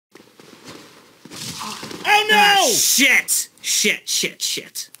no! Ah, shit!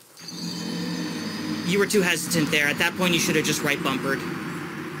 Shit. You were too hesitant there. At that point, you should have just right bumpered.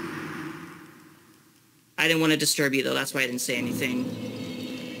 I didn't want to disturb you, though. That's why I didn't say anything.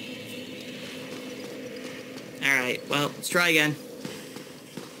 Alright, well, let's try again.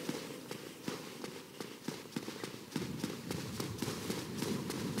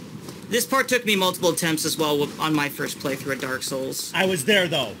 This part took me multiple attempts as well on my first playthrough of Dark Souls. I was there,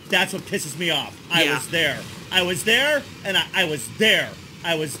 though. That's what pisses me off. I was there. I was there, and I was there.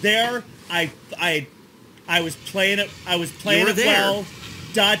 I was there. I was playing it. I was playing it well,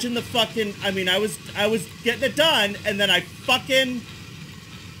 dodging the fucking. I mean, I was getting it done, and then I fucking.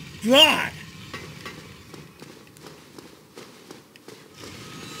 God.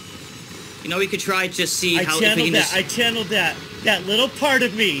 You know, we could try just see how. I channeled that little part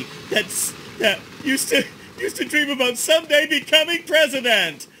of me that used to dream about someday becoming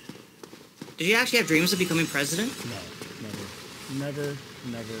president. Did you actually have dreams of becoming president? No, never.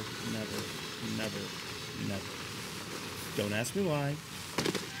 Don't ask me why.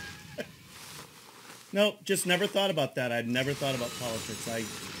 No, just never thought about that. I'd never thought about politics.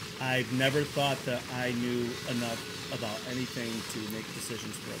 I've never thought that I knew enough about anything to make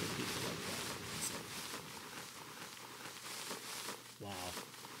decisions for other people like that. So. Wow.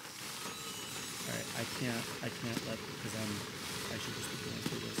 All right, I can't let, because I should just be going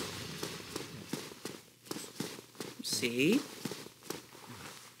through this. See?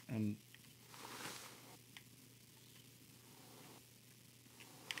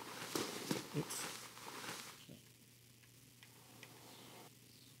 Oops.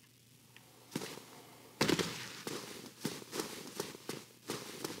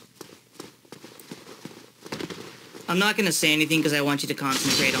 I'm not going to say anything because I want you to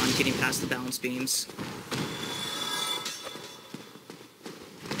concentrate on getting past the balance beams.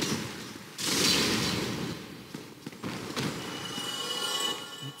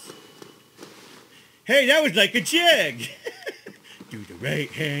 Hey, that was like a jig. Do the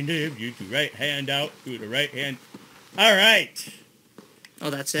right hand in, do the right hand out, do the right hand. All right. Oh,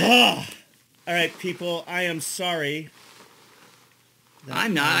 that's it? All right, people, I am sorry.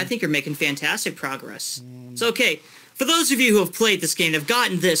 I'm not. I think you're making fantastic progress. It's okay. For those of you who have played this game and have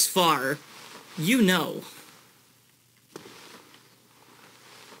gotten this far, you know.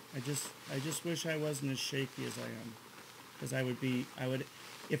 I just wish I wasn't as shaky as I am. Because I would,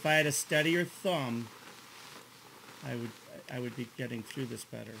 if I had a steadier thumb, I would be getting through this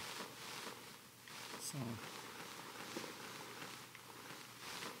better. So.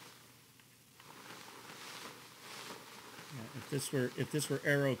 Yeah, if this were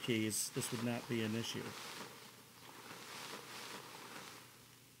arrow keys, this would not be an issue.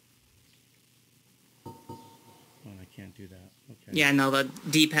 Oh, I can't do that. Okay. Yeah, no, the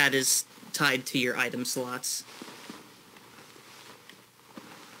D-pad is tied to your item slots.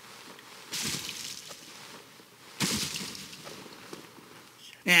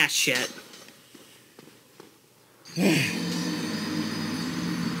 Ah, shit.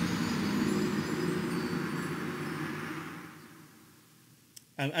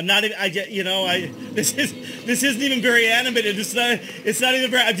 I'm not even. This isn't even very animated. It's not even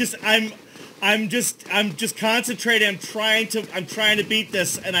very. I'm just concentrating. I'm trying to beat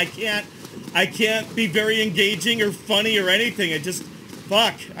this, and I can't be very engaging or funny or anything. This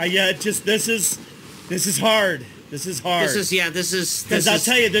is hard. This is hard. Because I'll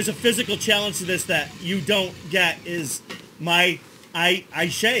tell you, there's a physical challenge to this that you don't get. Is I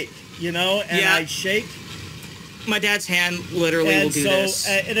shake, and I shake. My dad's hand literally will do this.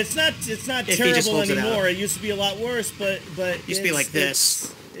 And it's not terrible anymore. It used to be a lot worse, but it used to be like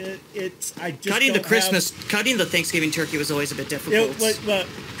this. I just cutting the Thanksgiving turkey was always a bit difficult.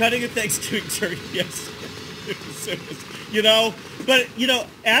 Cutting a Thanksgiving turkey, yes. But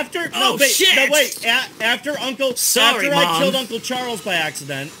after after I killed Uncle Charles by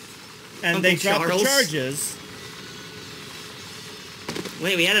accident, and they dropped the charges.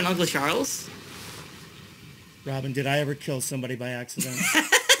 Wait, we had an Uncle Charles? Robin, did I ever kill somebody by accident?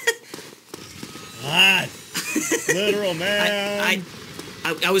 God, literal man.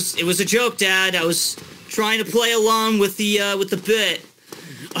 It was a joke, Dad. I was trying to play along with the bit.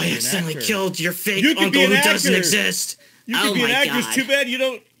 I accidentally killed your fake uncle who doesn't exist. You could be an actor. It's too bad you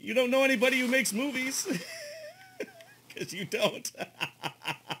don't know anybody who makes movies. Because you don't.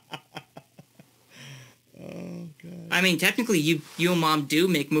 Oh, God. I mean, technically, you and Mom do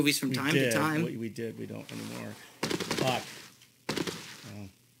make movies from time to time. We did. We don't anymore. Fuck. Oh.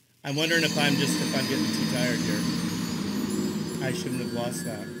 I'm wondering if I'm getting too tired here. I shouldn't have lost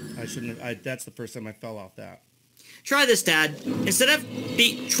that. I shouldn't have. That's the first time I fell off that. Try this, Dad.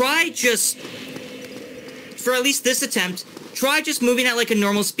 Try just for at least this attempt, try just moving at, like, a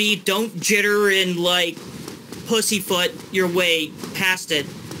normal speed. Don't jitter and, like, pussyfoot your way past it.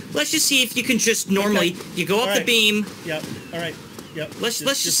 Let's just see if you can just normally... Okay. You go up the beam. Yep. All right. Yep. Let's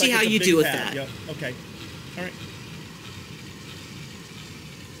just see how you do with that. Yep. Okay. All right.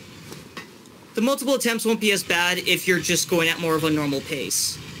 The multiple attempts won't be as bad if you're just going at more of a normal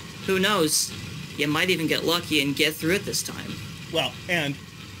pace. Who knows? You might even get lucky and get through it this time. Well, and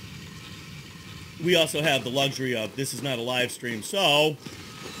we also have the luxury of this is not a live stream, so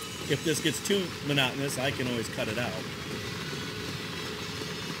if this gets too monotonous, I can always cut it out.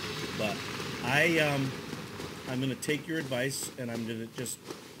 But I'm going to take your advice, and I'm going to just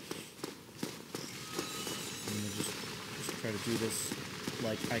try to do this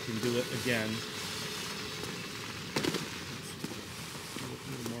like I can do it again. A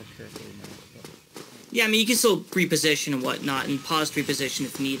little more carefully now. But. Yeah, I mean, you can still reposition and whatnot, and pause to reposition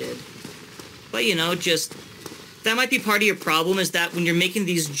if needed. But, you know, just... That might be part of your problem, is that when you're making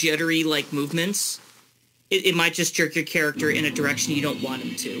these jittery, like, movements, it might just jerk your character in a direction you don't want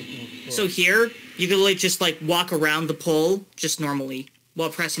him to. So here, you can like, just, like, walk around the pole, just normally, while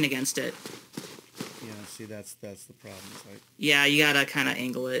pressing against it. Yeah, see, that's the problem. It's like... Yeah, you gotta kind of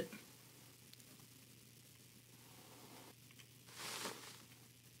angle it.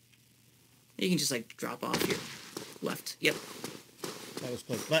 You can just, like, drop off your left. Yep. That was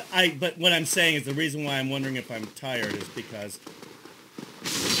close. But what I'm saying is the reason why I'm wondering if I'm tired is because...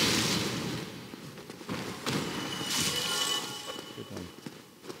 Good one.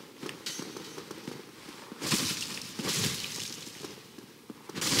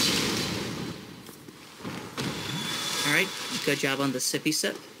 Alright, good job on the sippy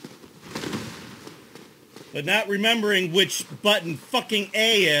sip. But not remembering which button fucking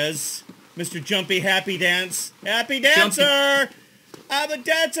A is. Mr. Jumpy Happy Dance. Happy Dancer! Jumpy. I'm a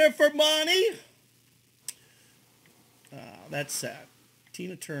dancer for money! That's sad.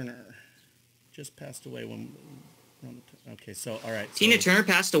 Tina Turner just passed away when... Okay, so, alright. Tina Turner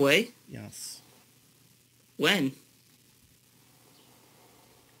passed away? Yes. When?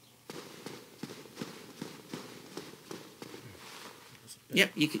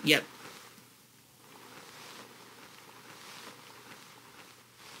 Yep, you could, yep.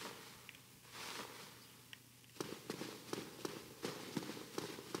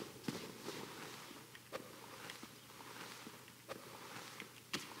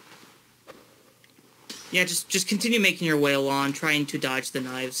 Yeah, just continue making your way along, trying to dodge the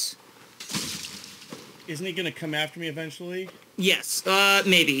knives. Isn't he gonna come after me eventually? Yes,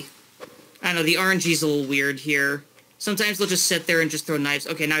 maybe. I don't know, the RNG's a little weird here. Sometimes they'll just sit there and just throw knives.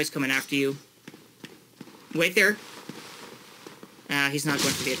 Okay, now he's coming after you. Wait there. He's not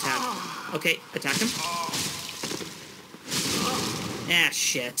going for the attack. Okay, attack him. Ah,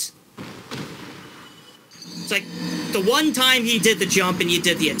 shit. It's like, the one time he did the jump and you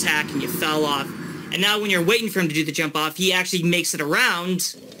did the attack and you fell off, and now when you're waiting for him to do the jump off, he actually makes it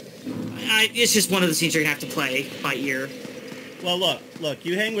around. It's just one of the scenes you're gonna have to play by ear. Well, look,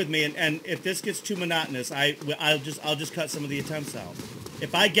 you hang with me, and if this gets too monotonous, I'll just cut some of the attempts out.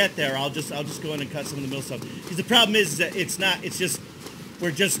 If I get there, I'll just go in and cut some of the middle stuff. Because the problem is that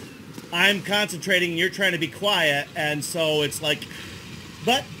I'm concentrating, you're trying to be quiet, and so it's like,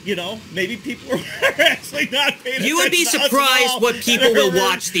 but, you know, maybe people are actually not paying attention. You would be surprised what people will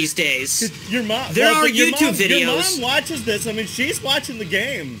watch these days. Your mom. There are YouTube videos. Your mom watches this. I mean, she's watching the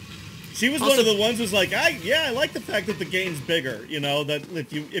game. She was also one of the ones who's like, I like the fact that the game's bigger. You know, that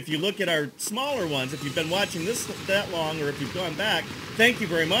if you look at our smaller ones, if you've been watching this that long, or if you've gone back, thank you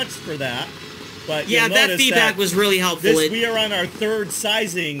very much for that. But yeah, that feedback was really helpful. We are on our third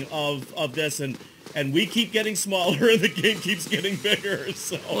sizing of this, and we keep getting smaller, and the game keeps getting bigger.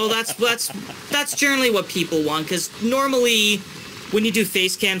 So. Well, that's generally what people want, because normally when you do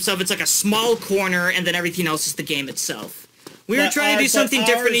face cam stuff, it's like a small corner, and then everything else is the game itself. We were trying to do something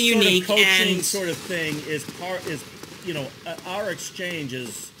different and unique, and sort of thing is you know, our exchange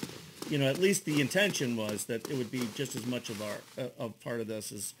is, you know, at least the intention was that it would be just as much of our part of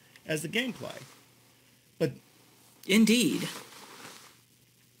this as the gameplay. But indeed.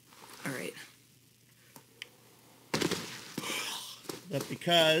 All right. But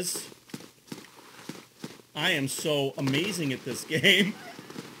because I am so amazing at this game.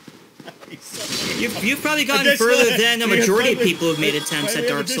 You've probably gotten further than a majority of people who've made attempts at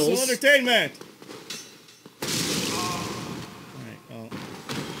Dark Souls. Entertainment. Alright, well,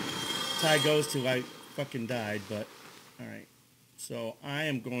 tie goes to I fucking died, but alright. So I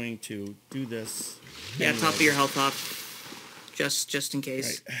am going to do this. Yeah, anyway. Top of your health off. Just in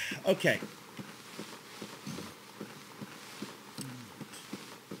case. Right. Okay.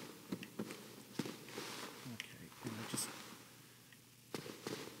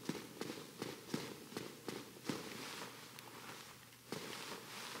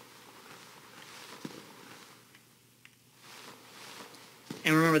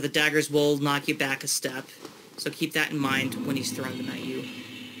 And remember, the daggers will knock you back a step. So keep that in mind when he's throwing them at you.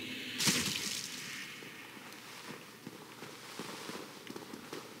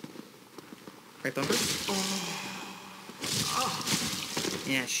 Right bumper?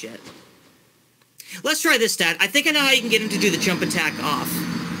 Yeah, shit. Let's try this stat. I think I know how you can get him to do the jump attack off.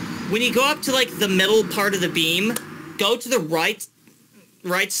 When you go up to, like, the middle part of the beam, go to the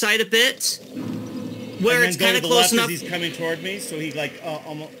right side a bit, where it's kind of close enough. He's coming toward me, so he, like,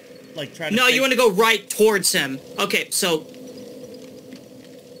 almost, like, trying to... No, you want to go right towards him. Okay, so...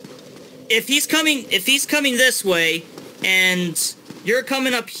 If he's coming this way, and you're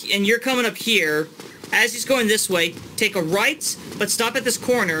coming up here, as he's going this way, take a right, but stop at this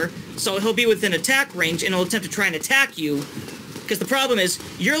corner, so he'll be within attack range, and he'll attempt to try and attack you. Because the problem is,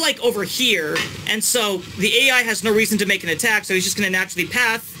 you're, like, over here, and so the AI has no reason to make an attack, so he's just going to naturally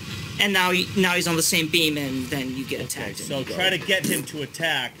path, and now he's on the same beam, and then you get attacked. Okay, so try to get him to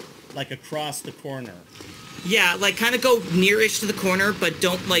attack, like, across the corner. Yeah, like, kind of go near-ish to the corner, but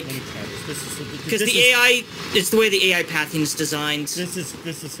don't, like... Let me try this. Because the AI... It's the way the AI pathing is designed. This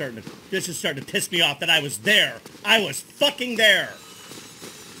is starting to piss me off that I was there. I was fucking there.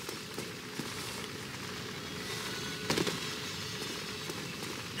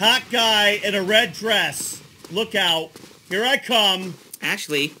 Hot guy in a red dress. Look out. Here I come.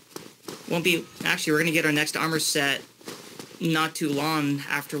 Actually, we're gonna get our next armor set not too long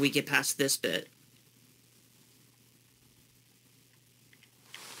after we get past this bit.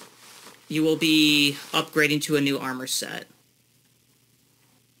 You will be upgrading to a new armor set.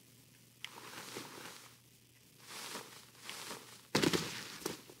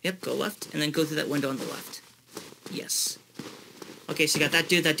 Yep, go left, and then go through that window on the left. Yes. Okay, so you got that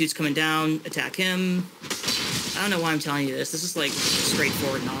dude. That dude's coming down. Attack him. I don't know why I'm telling you this. This is, like,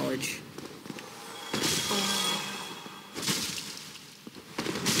 straightforward knowledge.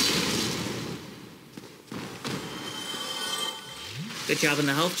 Good job on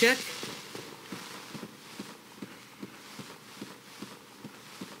the health check.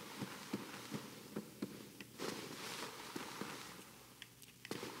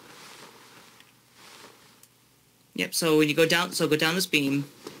 Yep, so when you go down this beam,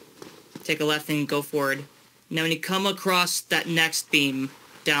 take a left and go forward. Now when you come across that next beam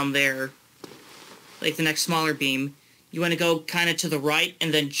down there, like the next smaller beam, you want to go kind of to the right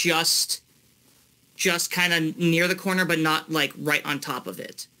and then just kind of near the corner, but not like right on top of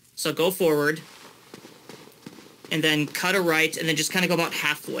it. So go forward, and then cut a right, and then just kind of go about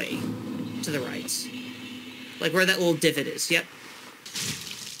halfway to the right. Like where that little divot is, yep.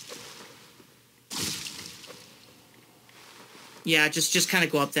 Yeah, just kind of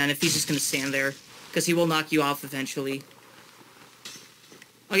go up then, if he's just going to stand there. Because he will knock you off eventually.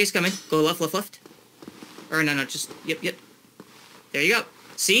 Oh, he's coming. Go left, left, left. Or no, just... Yep. There you go.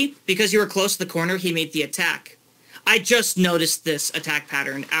 See? Because you were close to the corner, he made the attack. I just noticed this attack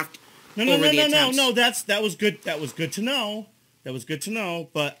pattern after... No, that was good. That was good to know. That was good to know,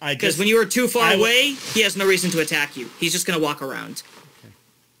 but I just... Because when you were too far away, he has no reason to attack you. He's just going to walk around.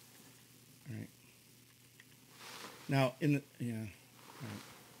 Now,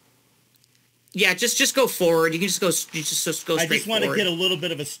 yeah, just go forward. You can just go straight forward. I just want to get a little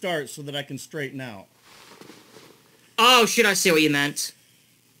bit of a start so that I can straighten out. Oh, shit, I see what you meant.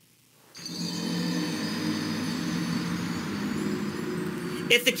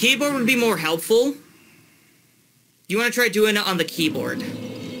 If the keyboard would be more helpful, you want to try doing it on the keyboard.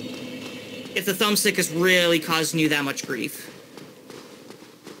 If the thumbstick is really causing you that much grief.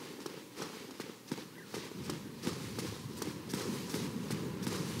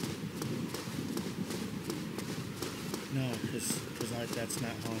 That's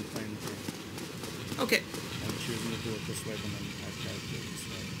not how I'm playing the game. Okay. I'm choosing to do it this way, then I've got to do it this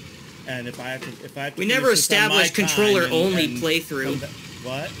way. And if I have to... We never established controller-only playthrough.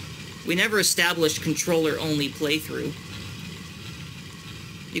 What? We never established controller-only playthrough.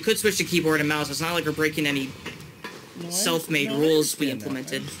 You could switch to keyboard and mouse. It's not like we're breaking any self-made rules we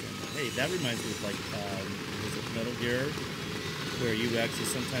implemented. Hey, that reminds me of, like, was it Metal Gear? Where you actually,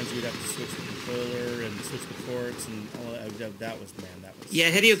 sometimes you'd have to switch the controller and switch the ports and all that. That was... Yeah,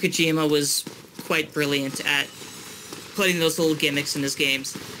 Hideo Kojima was quite brilliant at putting those little gimmicks in his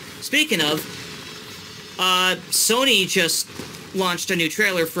games. Speaking of, Sony just launched a new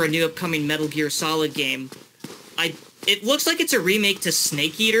trailer for a new upcoming Metal Gear Solid game. It looks like it's a remake to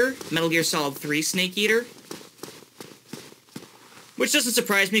Snake Eater, Metal Gear Solid 3 Snake Eater. Which doesn't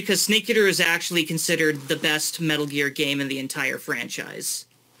surprise me, because Snake Eater is actually considered the best Metal Gear game in the entire franchise.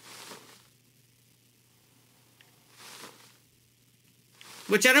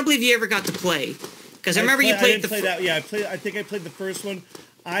 Which I don't believe you ever got to play. Because I remember you played that. Yeah, I think I played the first one.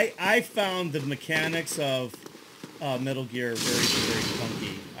 I found the mechanics of Metal Gear very, very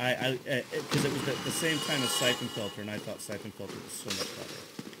funky. Because it was the same time as Siphon Filter, and I thought Siphon Filter was so much better,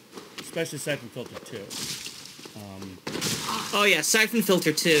 especially Siphon Filter 2. Oh yeah, Siphon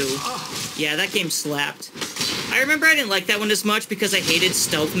Filter 2. Yeah, that game slapped. I remember I didn't like that one as much because I hated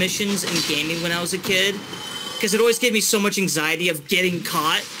stealth missions in gaming when I was a kid. Because it always gave me so much anxiety of getting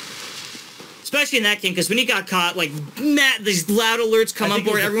caught. Especially in that game, because when you got caught, like, these loud alerts come on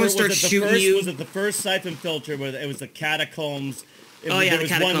board, everyone starts shooting you. Was it the first Siphon Filter where it was the catacombs? There was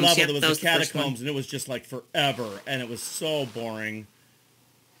one level yep, that was the catacombs, and it was just like forever, and it was so boring.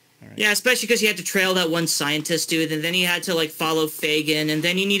 Right. Yeah, especially because you had to trail that one scientist dude, and then you had to, like, follow Fagin, and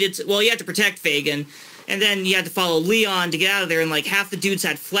then you needed to, well, you had to protect Fagin, and then you had to follow Leon to get out of there, and, like, half the dudes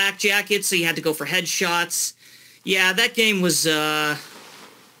had flak jackets, so you had to go for headshots. Yeah, that game was, that's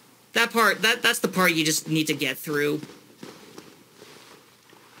the part you just need to get through.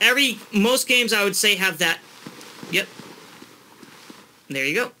 Most games I would say have that. Yep. There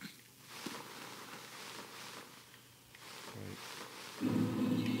you go.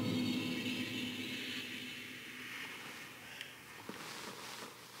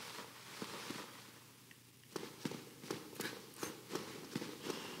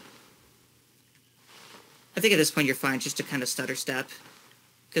 I think at this point you're fine just to kind of stutter step.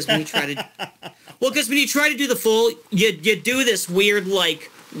 Because when you try to... Well, because when you try to do the full, you do this weird,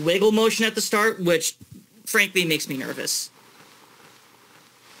 like, wiggle motion at the start, which, frankly, makes me nervous.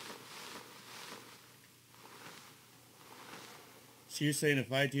 So you're saying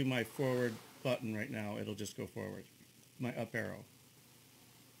if I do my forward button right now, it'll just go forward? My up arrow?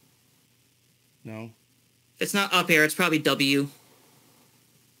 No? It's not up arrow, it's probably W.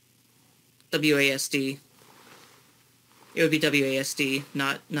 WASD. It would be WASD,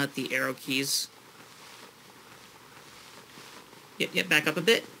 not the arrow keys. Yep, back up a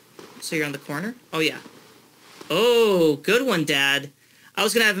bit. So you're on the corner. Oh, yeah. Oh, good one, Dad. I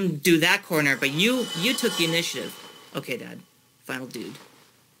was going to have him do that corner, but you took the initiative. Okay, Dad. Final dude.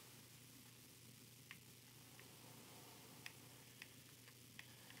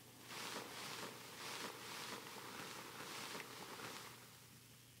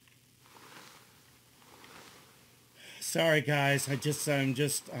 Sorry, guys. I'm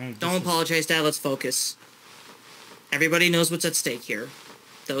just. Don't apologize, Dad. Let's focus. Everybody knows what's at stake here.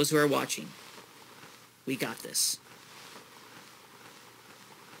 Those who are watching. We got this.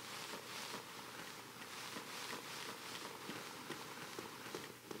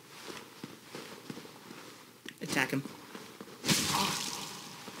 Attack him.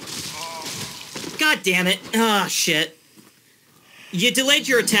 God damn it. Ah, shit. You delayed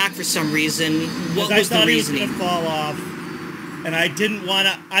your attack for some reason. What was the reasoning? I thought he was going to fall off, and I didn't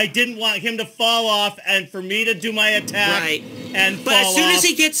want him to fall off, and for me to do my attack. Right. And but as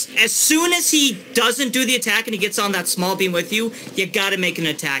soon as he doesn't do the attack and he gets on that small beam with you, you got to make an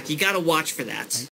attack. You got to watch for that.